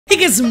Hey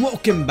guys, and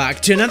welcome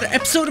back to another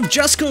episode of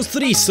Just Cause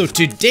 3. So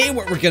today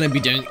what we're gonna be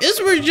doing is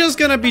we're just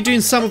gonna be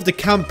doing some of the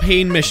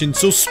campaign missions.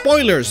 So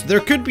spoilers, there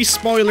could be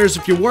spoilers.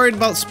 If you're worried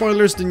about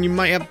spoilers, then you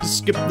might have to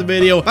skip the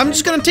video. I'm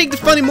just gonna take the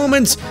funny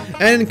moments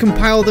and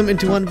compile them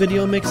into one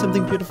video and make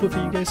something beautiful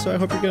for you guys. So I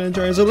hope you're gonna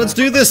enjoy it. So let's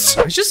do this.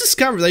 I just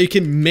discovered that you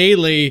can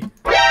melee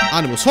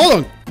animals.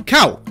 Hold on,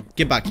 cow,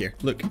 get back here.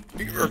 Look,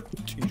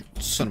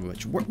 son of a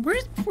bitch. Where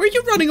are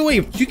you running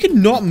away? You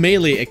cannot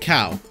melee a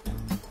cow.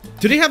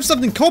 Do they have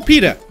something called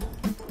PETA?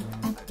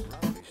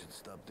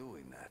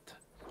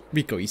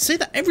 Rico, you say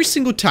that every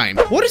single time.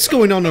 What is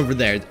going on over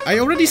there? I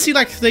already see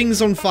like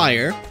things on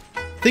fire.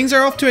 Things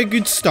are off to a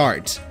good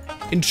start.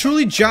 In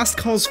truly Just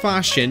Cause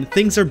fashion,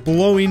 things are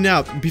blowing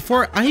up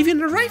before I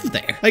even arrive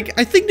there. Like,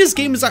 I think this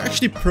game is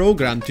actually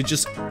programmed to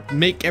just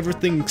make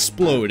everything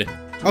explode.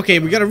 Okay,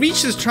 we gotta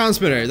reach this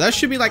transmitter. That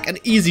should be like an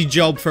easy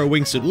job for a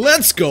wingsuit.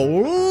 Let's go.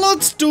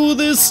 Let's do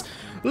this.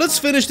 Let's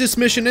finish this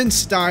mission in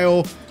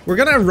style. We're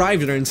gonna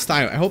arrive there in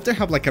style. I hope they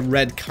have like a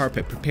red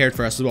carpet prepared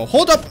for us as well.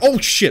 Hold up! Oh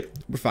shit!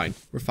 We're fine.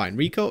 We're fine.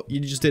 Rico, you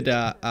just did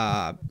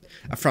a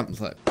front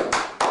flip.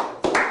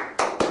 I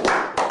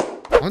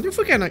wonder if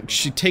we can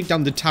actually take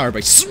down the tower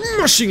by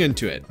smashing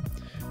into it.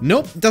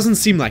 Nope, doesn't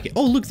seem like it.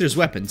 Oh look, there's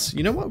weapons.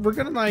 You know what? We're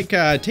gonna like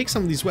take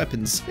some of these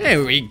weapons.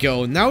 There we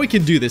go. Now we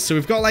can do this. So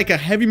we've got like a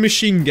heavy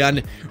machine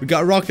gun. We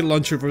got a rocket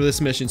launcher for this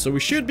mission, so we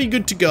should be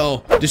good to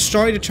go.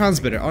 Destroy the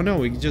transmitter. Oh no,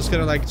 we just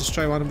gotta like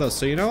destroy one of those.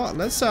 So you know what?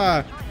 Let's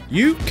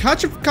you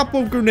catch a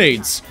couple of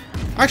grenades.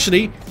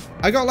 Actually,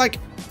 I got like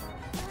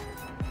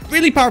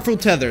really powerful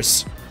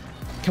tethers.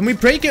 Can we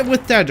break it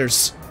with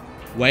tethers?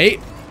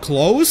 Wait,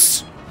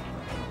 close.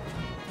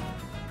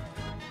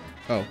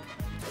 Oh.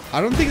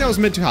 I don't think that was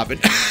meant to happen.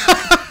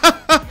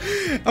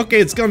 Okay,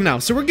 it's gone now.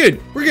 So we're good.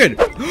 We're good.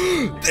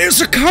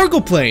 There's a cargo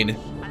plane.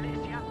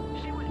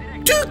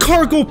 2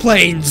 cargo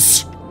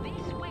planes.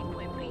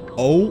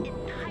 Oh.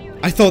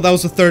 I thought that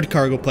was a 3rd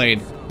cargo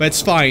plane. But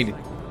it's fine.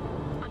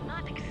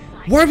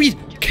 Why are we...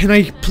 Can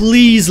I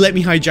please let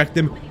me hijack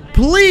them?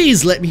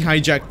 Please let me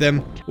hijack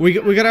them. We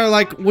gotta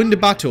like win the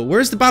battle.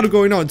 Where's the battle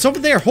going on? It's over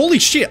there. Holy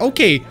shit.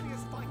 Okay.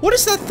 What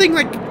is that thing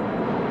like?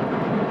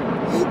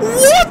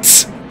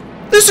 What?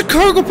 There's a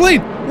cargo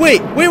plane!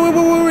 Wait.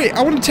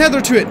 I want to tether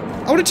to it.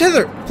 I want to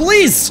tether.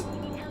 Please!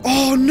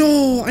 Oh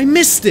no, I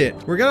missed it.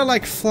 We're gonna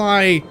like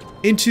fly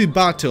into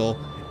battle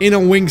in a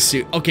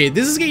wingsuit. Okay,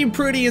 this is getting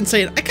pretty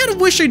insane. I kind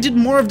of wish I did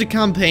more of the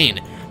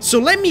campaign. So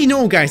let me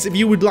know, guys, if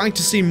you would like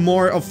to see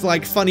more of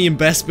like funny and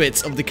best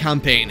bits of the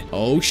campaign.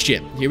 Oh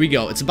shit, here we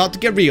go. It's about to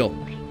get real.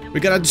 We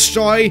gotta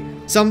destroy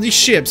some of these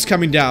ships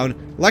coming down.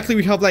 Luckily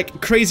we have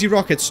like crazy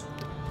rockets.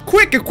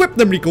 Quick, equip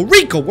them, Rico.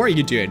 Rico, what are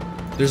you doing?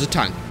 There's a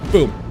tank.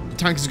 Boom.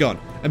 Tank is gone,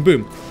 and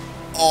boom.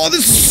 Oh, this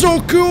is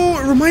so cool.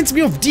 It reminds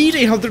me of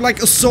D-Day, how they're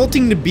like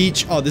assaulting the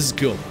beach. Oh, this is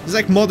cool. This is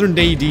like modern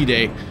day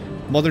D-Day.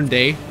 Modern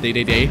day,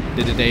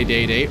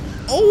 day.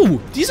 Oh,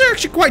 these are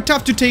actually quite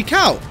tough to take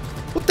out.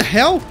 What the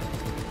hell?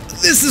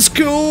 This is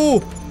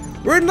cool.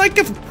 We're in like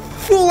a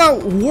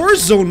full-out war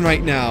zone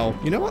right now.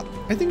 You know what?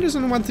 I think there's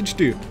only one thing to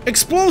do.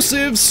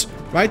 Explosives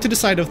right to the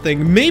side of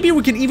thing. Maybe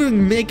we can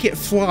even make it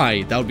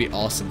fly. That would be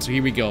awesome. So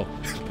here we go.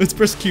 Let's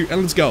press Q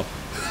and let's go.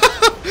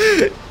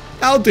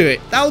 That'll do it.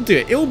 That'll do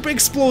it. It will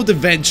explode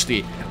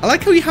eventually. I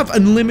like how you have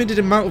unlimited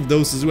amount of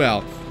those as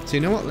well. So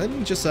you know what? Let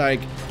me just like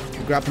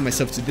grapple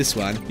myself to this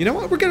one. You know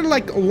what? We're gonna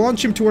like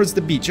launch him towards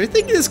the beach. I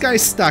think this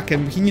guy's stuck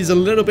and he needs a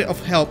little bit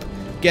of help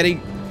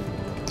getting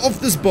off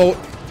this boat.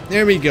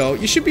 There we go.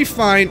 You should be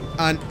fine.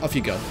 And off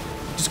you go.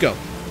 Just go.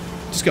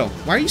 Just go.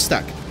 Why are you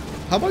stuck?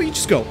 How about you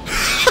just go?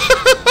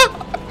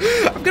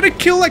 I'm gonna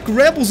kill like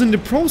rebels in the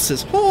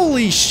process.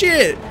 Holy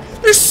shit.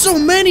 There's so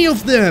many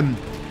of them.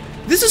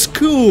 This is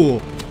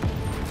cool.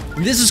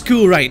 This is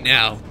cool right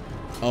now.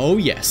 Oh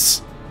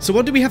yes. So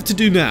what do we have to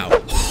do now?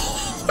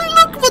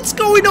 Look what's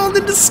going on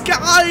in the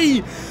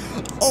sky.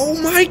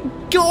 Oh my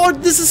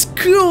god, this is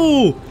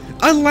cool.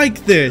 I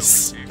like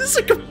this. This is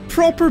like a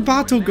proper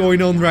battle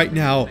going on right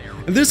now.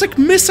 And there's like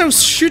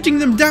missiles shooting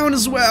them down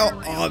as well.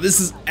 Oh,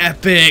 this is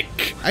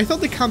epic. I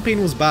thought the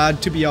campaign was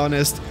bad, to be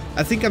honest.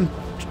 I think I'm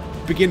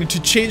beginning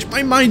to change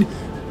my mind.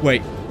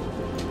 Wait.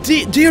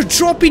 They are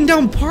dropping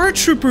down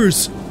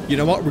paratroopers. You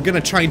know what? We're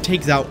gonna try and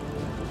take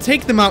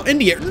them out in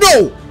the air.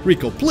 No!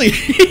 Rico,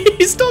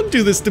 please don't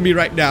do this to me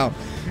right now.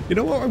 You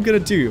know what I'm gonna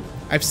do?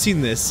 I've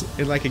seen this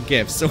in like a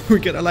GIF. So we're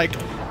gonna like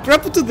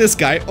grapple to this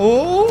guy.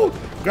 Oh,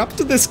 grapple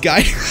to this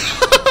guy.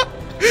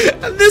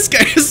 And this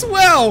guy as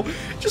well.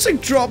 Just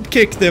like drop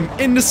kick them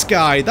in the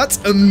sky.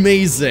 That's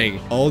amazing.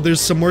 Oh,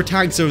 there's some more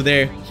tanks over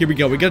there. Here we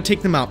go. We gotta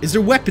take them out. Is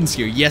there weapons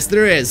here? Yes,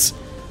 there is.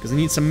 Because I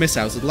need some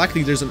missiles.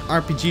 Luckily, there's an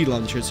RPG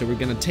launcher, so we're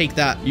gonna take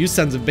that. You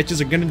sons of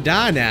bitches are gonna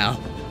die now.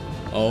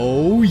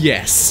 Oh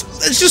yes.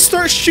 Let's just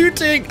start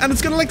shooting and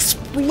it's gonna like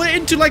split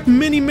into like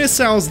mini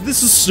missiles.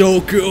 This is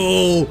so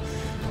cool.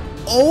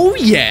 Oh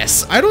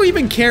yes. I don't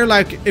even care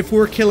like if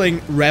we're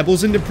killing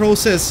rebels in the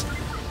process.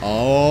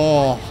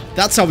 Oh,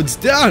 that's how it's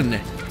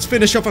done. Let's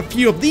finish off a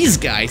few of these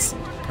guys.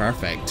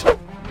 Perfect.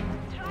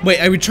 Wait,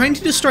 are we trying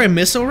to destroy a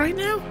missile right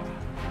now?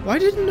 Why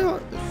didn't I...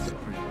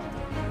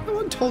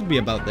 told me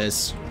about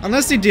this.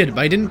 Unless they did,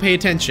 but I didn't pay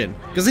attention.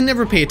 Because I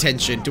never pay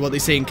attention to what they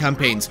say in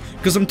campaigns.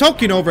 Because I'm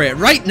talking over it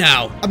right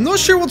now. I'm not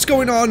sure what's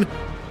going on.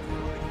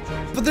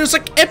 But there's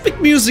like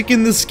epic music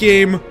in this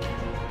game.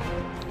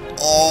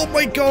 Oh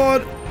my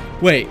god.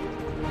 Wait.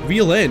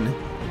 Reel in.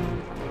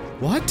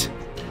 What?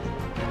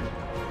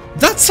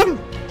 That's some...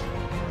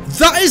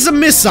 That is a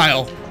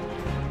missile.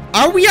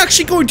 Are we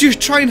actually going to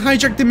try and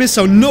hijack the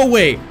missile? No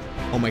way.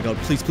 Oh my god,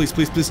 please, please,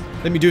 please, please.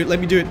 Let me do it, let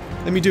me do it,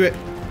 let me do it.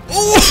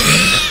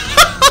 Oh!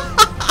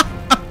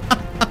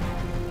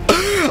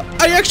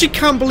 I actually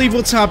can't believe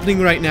what's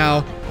happening right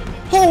now.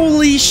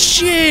 Holy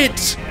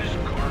shit!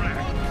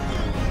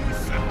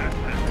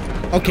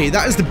 Okay,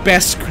 that is the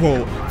best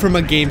quote from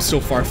a game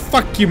so far.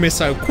 Fuck you,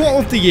 missile.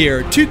 Quote of the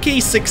year,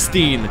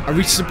 2K16. Are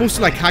we supposed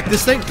to like hack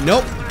this thing?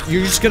 Nope.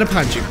 You're just gonna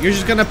punch it. You're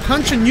just gonna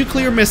punch a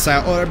nuclear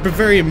missile or a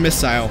Bavarian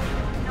missile.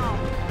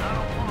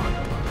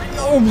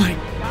 Oh my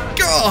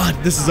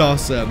god, this is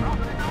awesome.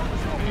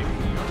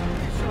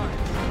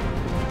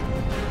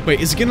 Wait,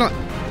 is it gonna...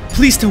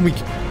 Please tell me...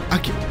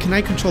 Can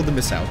I control the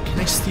missile? Can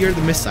I steer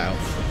the missile?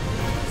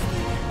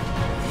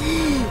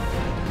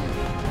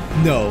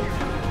 No.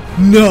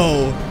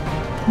 No.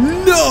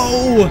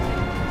 No!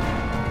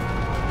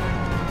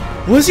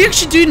 What is he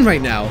actually doing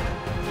right now?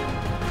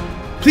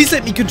 Please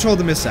let me control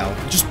the missile.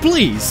 Just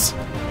please.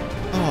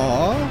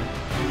 Aww.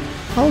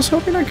 I was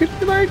hoping I could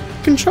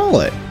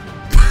control it.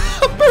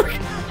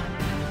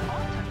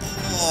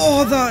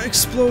 Oh, that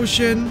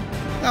explosion.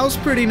 That was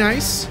pretty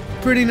nice.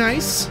 Pretty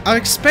nice. I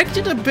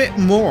expected a bit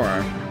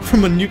more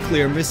from a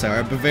nuclear missile, or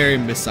a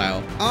Bavarian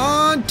missile.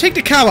 Take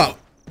the cow out.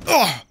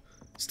 Oh,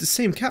 it's the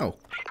same cow.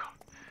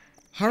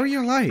 How are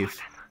you alive?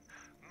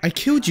 I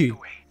killed you.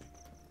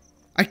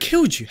 I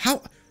killed you.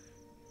 How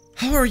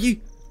are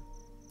you?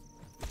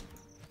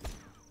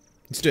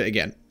 Let's do it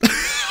again.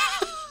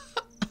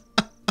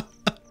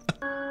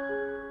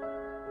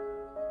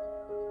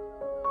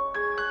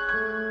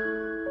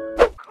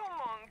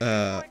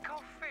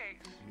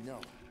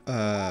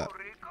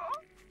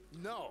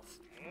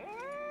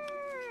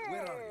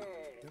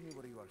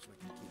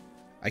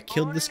 I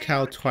killed this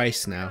cow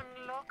twice now.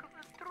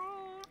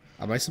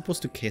 Am I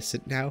supposed to kiss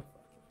it now?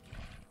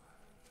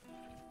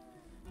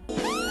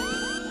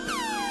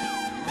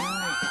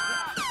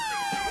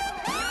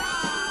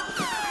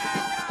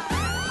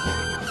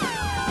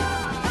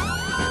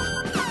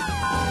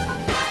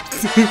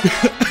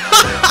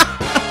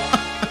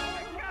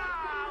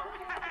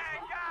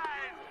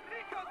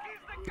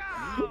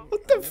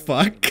 What the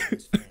fuck?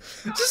 Is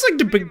this like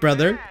the Big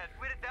Brother?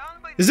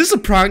 Is this a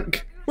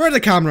prank? Where are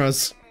the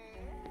cameras?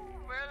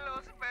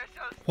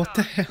 What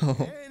the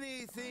hell?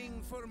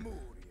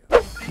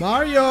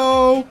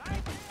 Mario!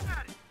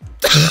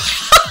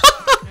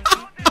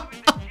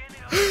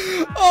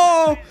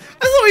 Oh!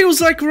 I thought he was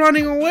like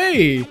running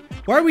away!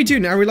 What are we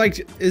doing? Are we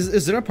like...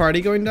 Is there a party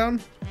going down?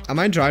 Am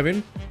I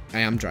driving? I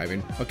am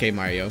driving. Okay,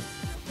 Mario.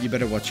 You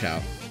better watch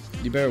out.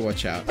 You better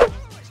watch out.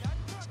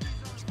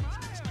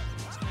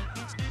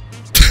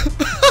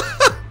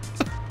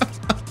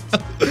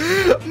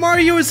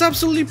 Mario is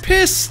absolutely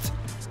pissed!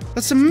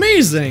 That's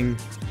amazing!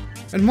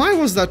 And why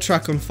was that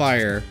truck on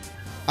fire?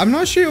 I'm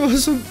not sure it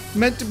wasn't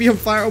meant to be on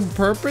fire on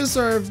purpose,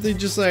 or if they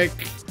just like...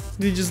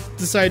 They just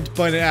decided to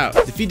point it out.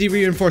 Defeat the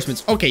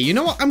reinforcements. Okay, you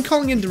know what? I'm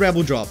calling in the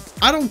rebel drop.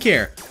 I don't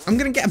care. I'm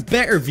gonna get a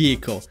better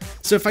vehicle.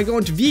 So if I go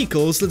into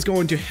vehicles, let's go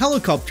into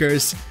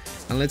helicopters.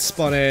 And let's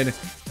spawn in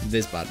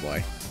this bad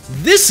boy.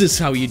 This is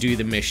how you do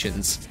the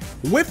missions.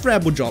 With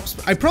rebel drops.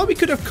 I probably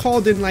could have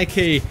called in like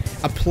a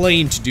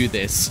plane to do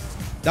this.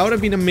 That would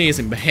have been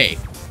amazing. But hey,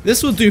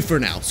 this will do for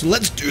now. So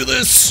let's do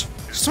this.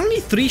 There's only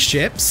 3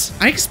 ships.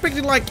 I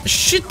expected like a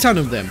shit ton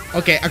of them.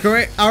 Okay,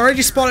 I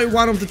already spotted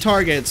one of the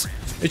targets.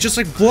 It's just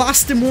like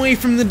blast him away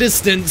from the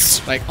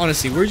distance. Like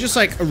honestly, we're just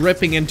like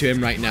ripping into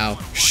him right now.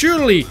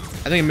 Surely,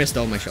 I think I missed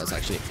all my shots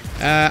actually.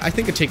 I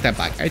think I take that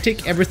back. I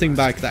take everything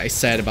back that I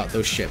said about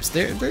those ships.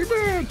 They're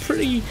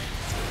pretty.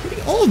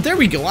 Oh, there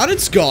we go. And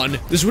it's gone.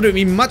 This would have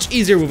been much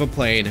easier with a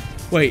plane.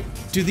 Wait,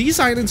 do these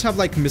islands have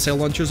like missile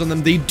launchers on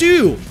them? They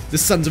do. The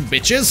sons of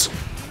bitches.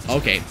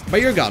 Okay,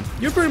 but you're gone.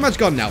 You're pretty much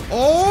gone now.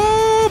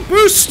 Oh,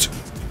 boost!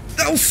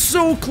 That was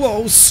so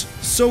close.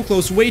 So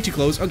close, way too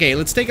close. Okay,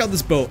 let's take out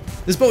this boat.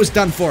 This boat is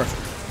done for.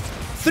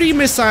 3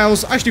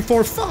 missiles, actually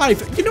 4,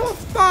 5. You know what?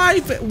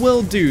 5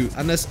 will do.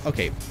 Unless,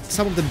 okay,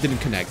 some of them didn't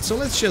connect. So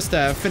let's just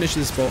finish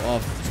this boat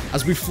off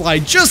as we fly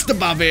just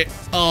above it.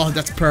 Oh,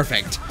 that's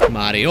perfect.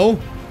 Mario,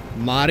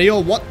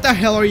 what the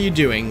hell are you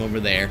doing over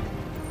there?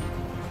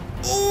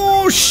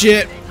 Oh,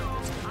 shit.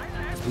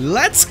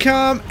 Let's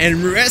come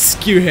and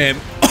rescue him.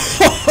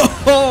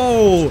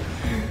 Oh,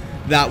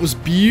 that was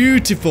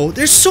beautiful.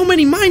 There's so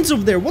many mines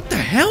over there. What the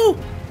hell?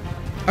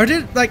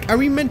 Are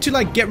we meant to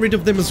like get rid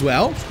of them as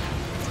well?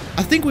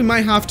 I think we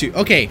might have to.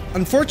 Okay,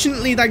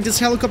 unfortunately like this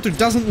helicopter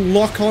doesn't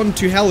lock on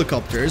to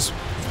helicopters.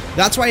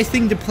 That's why I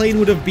think the plane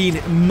would have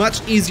been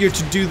much easier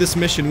to do this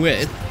mission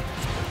with.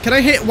 Can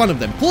I hit one of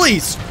them,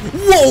 please?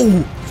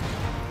 Whoa!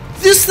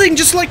 This thing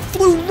just like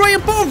flew right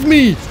above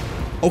me!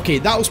 Okay,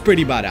 that was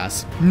pretty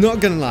badass. Not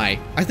gonna lie.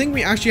 I think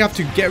we actually have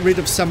to get rid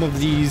of some of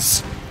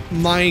these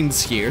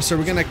mines here. So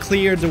we're gonna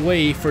clear the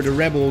way for the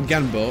rebel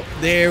gunboat.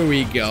 There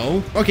we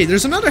go. Okay,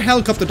 there's another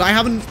helicopter that I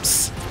haven't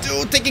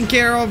still taken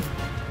care of.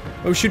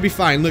 But we should be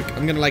fine. Look,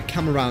 I'm gonna like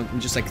come around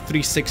and just like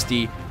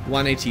 360,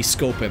 180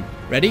 scope him.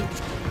 Ready?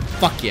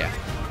 Fuck yeah.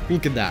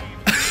 Look at that.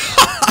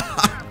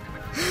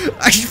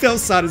 Actually felt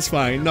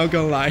satisfying, not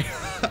gonna lie.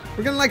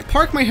 We're gonna like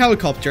park my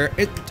helicopter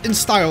in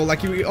style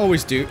like we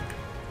always do.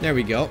 There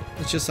we go.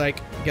 Let's just like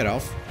get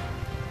off.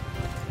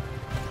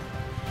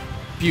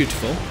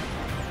 Beautiful.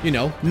 You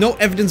know, no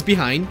evidence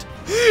behind.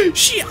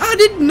 She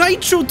added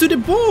nitro to the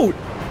boat.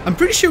 I'm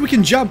pretty sure we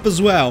can jump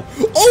as well.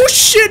 Oh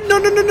shit! No,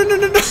 no, no, no, no,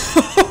 no, no.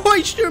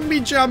 I shouldn't be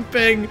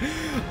jumping.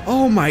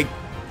 Oh my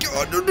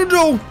god. No, no,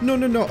 no. No,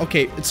 no, no.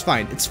 Okay, it's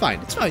fine. It's fine.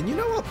 It's fine. You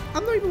know what?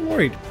 I'm not even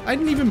worried. I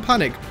didn't even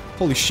panic.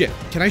 Holy shit.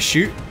 Can I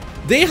shoot?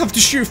 They have to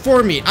shoot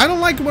for me. I don't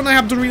like when I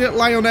have to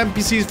rely on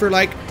NPCs for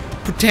like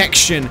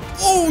protection.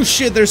 Oh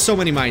shit, there's so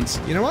many mines.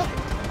 You know what?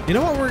 You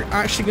know what we're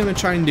actually gonna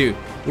try and do?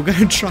 We're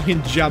gonna try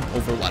and jump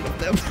over one of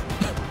them.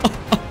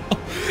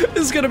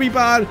 This is gonna be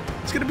bad.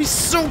 It's gonna be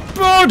so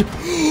bad.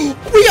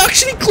 We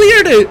actually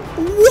cleared it.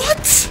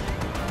 What?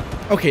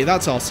 Okay,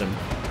 that's awesome.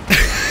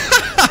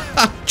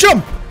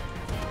 Jump.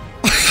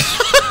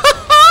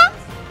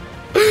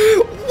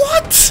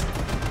 What?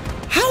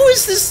 How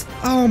is this?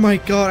 Oh my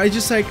god,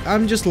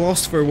 I'm just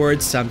lost for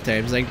words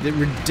sometimes. Like, the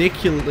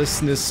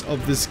ridiculousness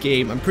of this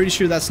game. I'm pretty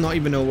sure that's not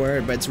even a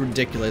word, but it's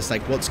ridiculous.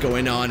 Like, what's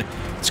going on?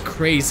 It's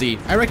crazy.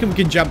 I reckon we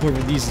can jump over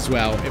these as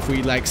well if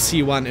we, like,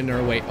 see one in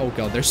our way. Oh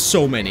god, there's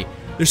so many.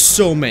 There's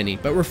so many,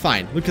 but we're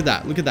fine. Look at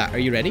that. Look at that. Are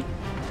you ready?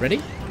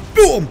 Ready?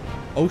 Boom!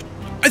 Oh,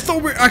 I thought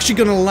we were actually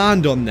gonna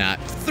land on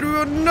that.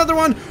 Through another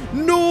one.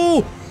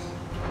 No!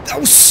 That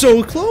was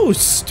so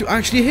close to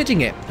actually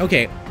hitting it.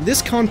 Okay,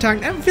 this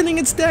contact, I'm feeling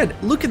it's dead.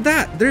 Look at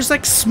that. There's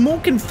like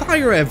smoke and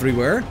fire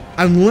everywhere.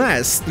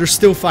 Unless they're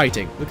still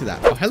fighting. Look at that.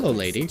 Oh, hello,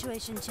 lady.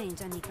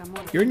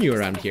 You're new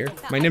around here.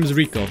 My name is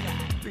Rico.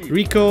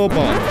 Rico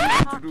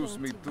Bond. Introduce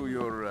me to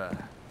your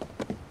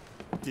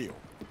deal.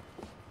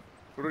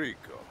 Rico.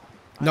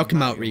 Knock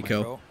him out,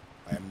 Rico.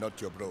 I am not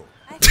your bro.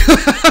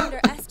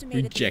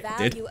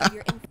 Rejected.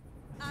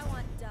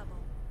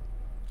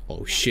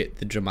 Oh shit,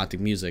 the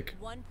dramatic music.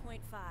 1.5.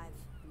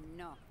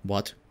 No.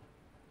 What?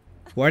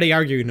 What are they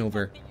arguing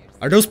over?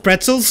 Are those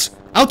pretzels?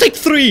 I'll take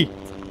 3!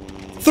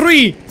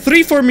 3!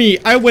 3 for me!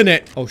 I win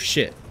it! Oh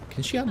shit.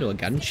 Can she handle a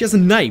gun? She has a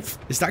knife!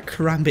 Is that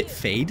Karambit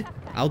Fade?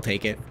 I'll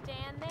take it.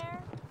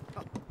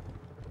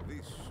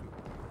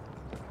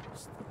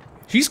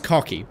 She's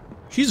cocky.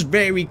 She's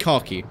very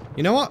cocky.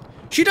 You know what?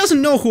 She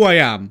doesn't know who I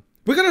am.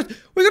 We're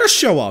gonna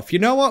show off, you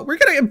know what? We're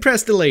gonna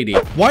impress the lady.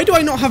 Why do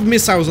I not have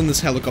missiles on this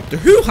helicopter?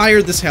 Who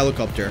hired this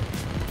helicopter?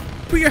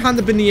 Put your hand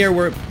up in the air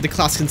where the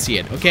class can see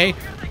it, okay?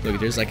 Look,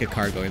 there's like a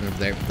car going over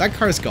there. That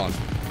car is gone.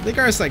 The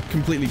car is like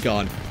completely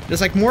gone.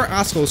 There's like more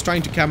assholes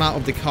trying to come out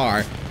of the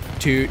car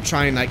to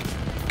try and like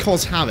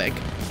cause havoc.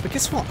 But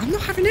guess what? I'm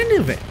not having any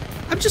of it.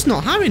 I'm just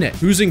not having it.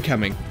 Who's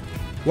incoming?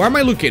 Where am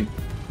I looking?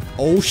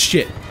 Oh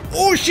shit.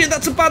 Oh shit,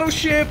 that's a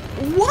battleship.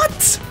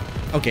 What?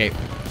 Okay.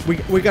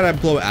 We gotta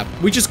blow it up.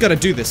 We just gotta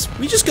do this.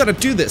 We just gotta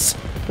do this.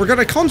 We're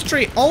gonna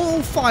concentrate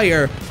all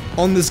fire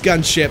on this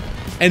gunship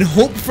and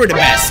hope for the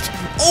best.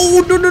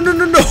 Oh, no, no, no,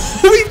 no, no.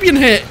 We've been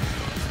hit.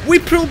 We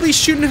probably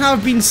shouldn't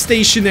have been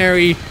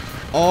stationary.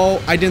 Oh,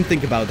 I didn't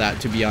think about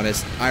that, to be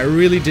honest. I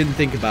really didn't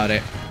think about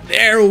it.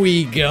 There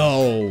we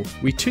go.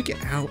 We took it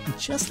out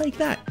just like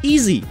that.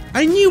 Easy.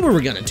 I knew we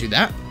were gonna do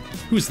that.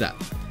 Who's that?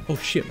 Oh,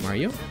 shit,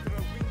 Mario?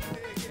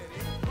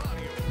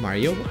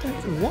 Mario,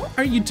 what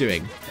are you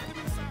doing?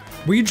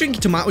 Were you drinking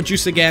tomato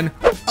juice again?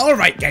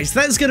 Alright guys,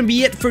 that is gonna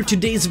be it for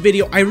today's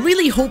video. I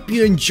really hope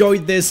you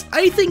enjoyed this.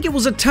 I think it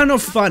was a ton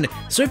of fun.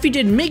 So if you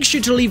did, make sure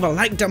to leave a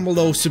like down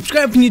below,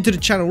 subscribe if you're new to the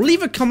channel,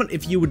 leave a comment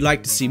if you would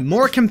like to see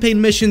more campaign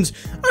missions,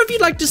 or if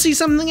you'd like to see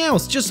something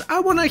else. Just,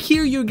 I wanna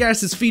hear your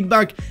guys'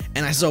 feedback.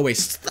 And as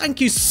always, thank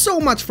you so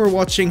much for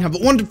watching. Have a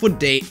wonderful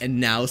day, and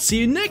now see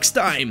you next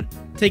time.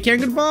 Take care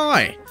and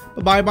goodbye.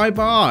 Bye bye bye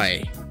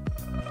bye.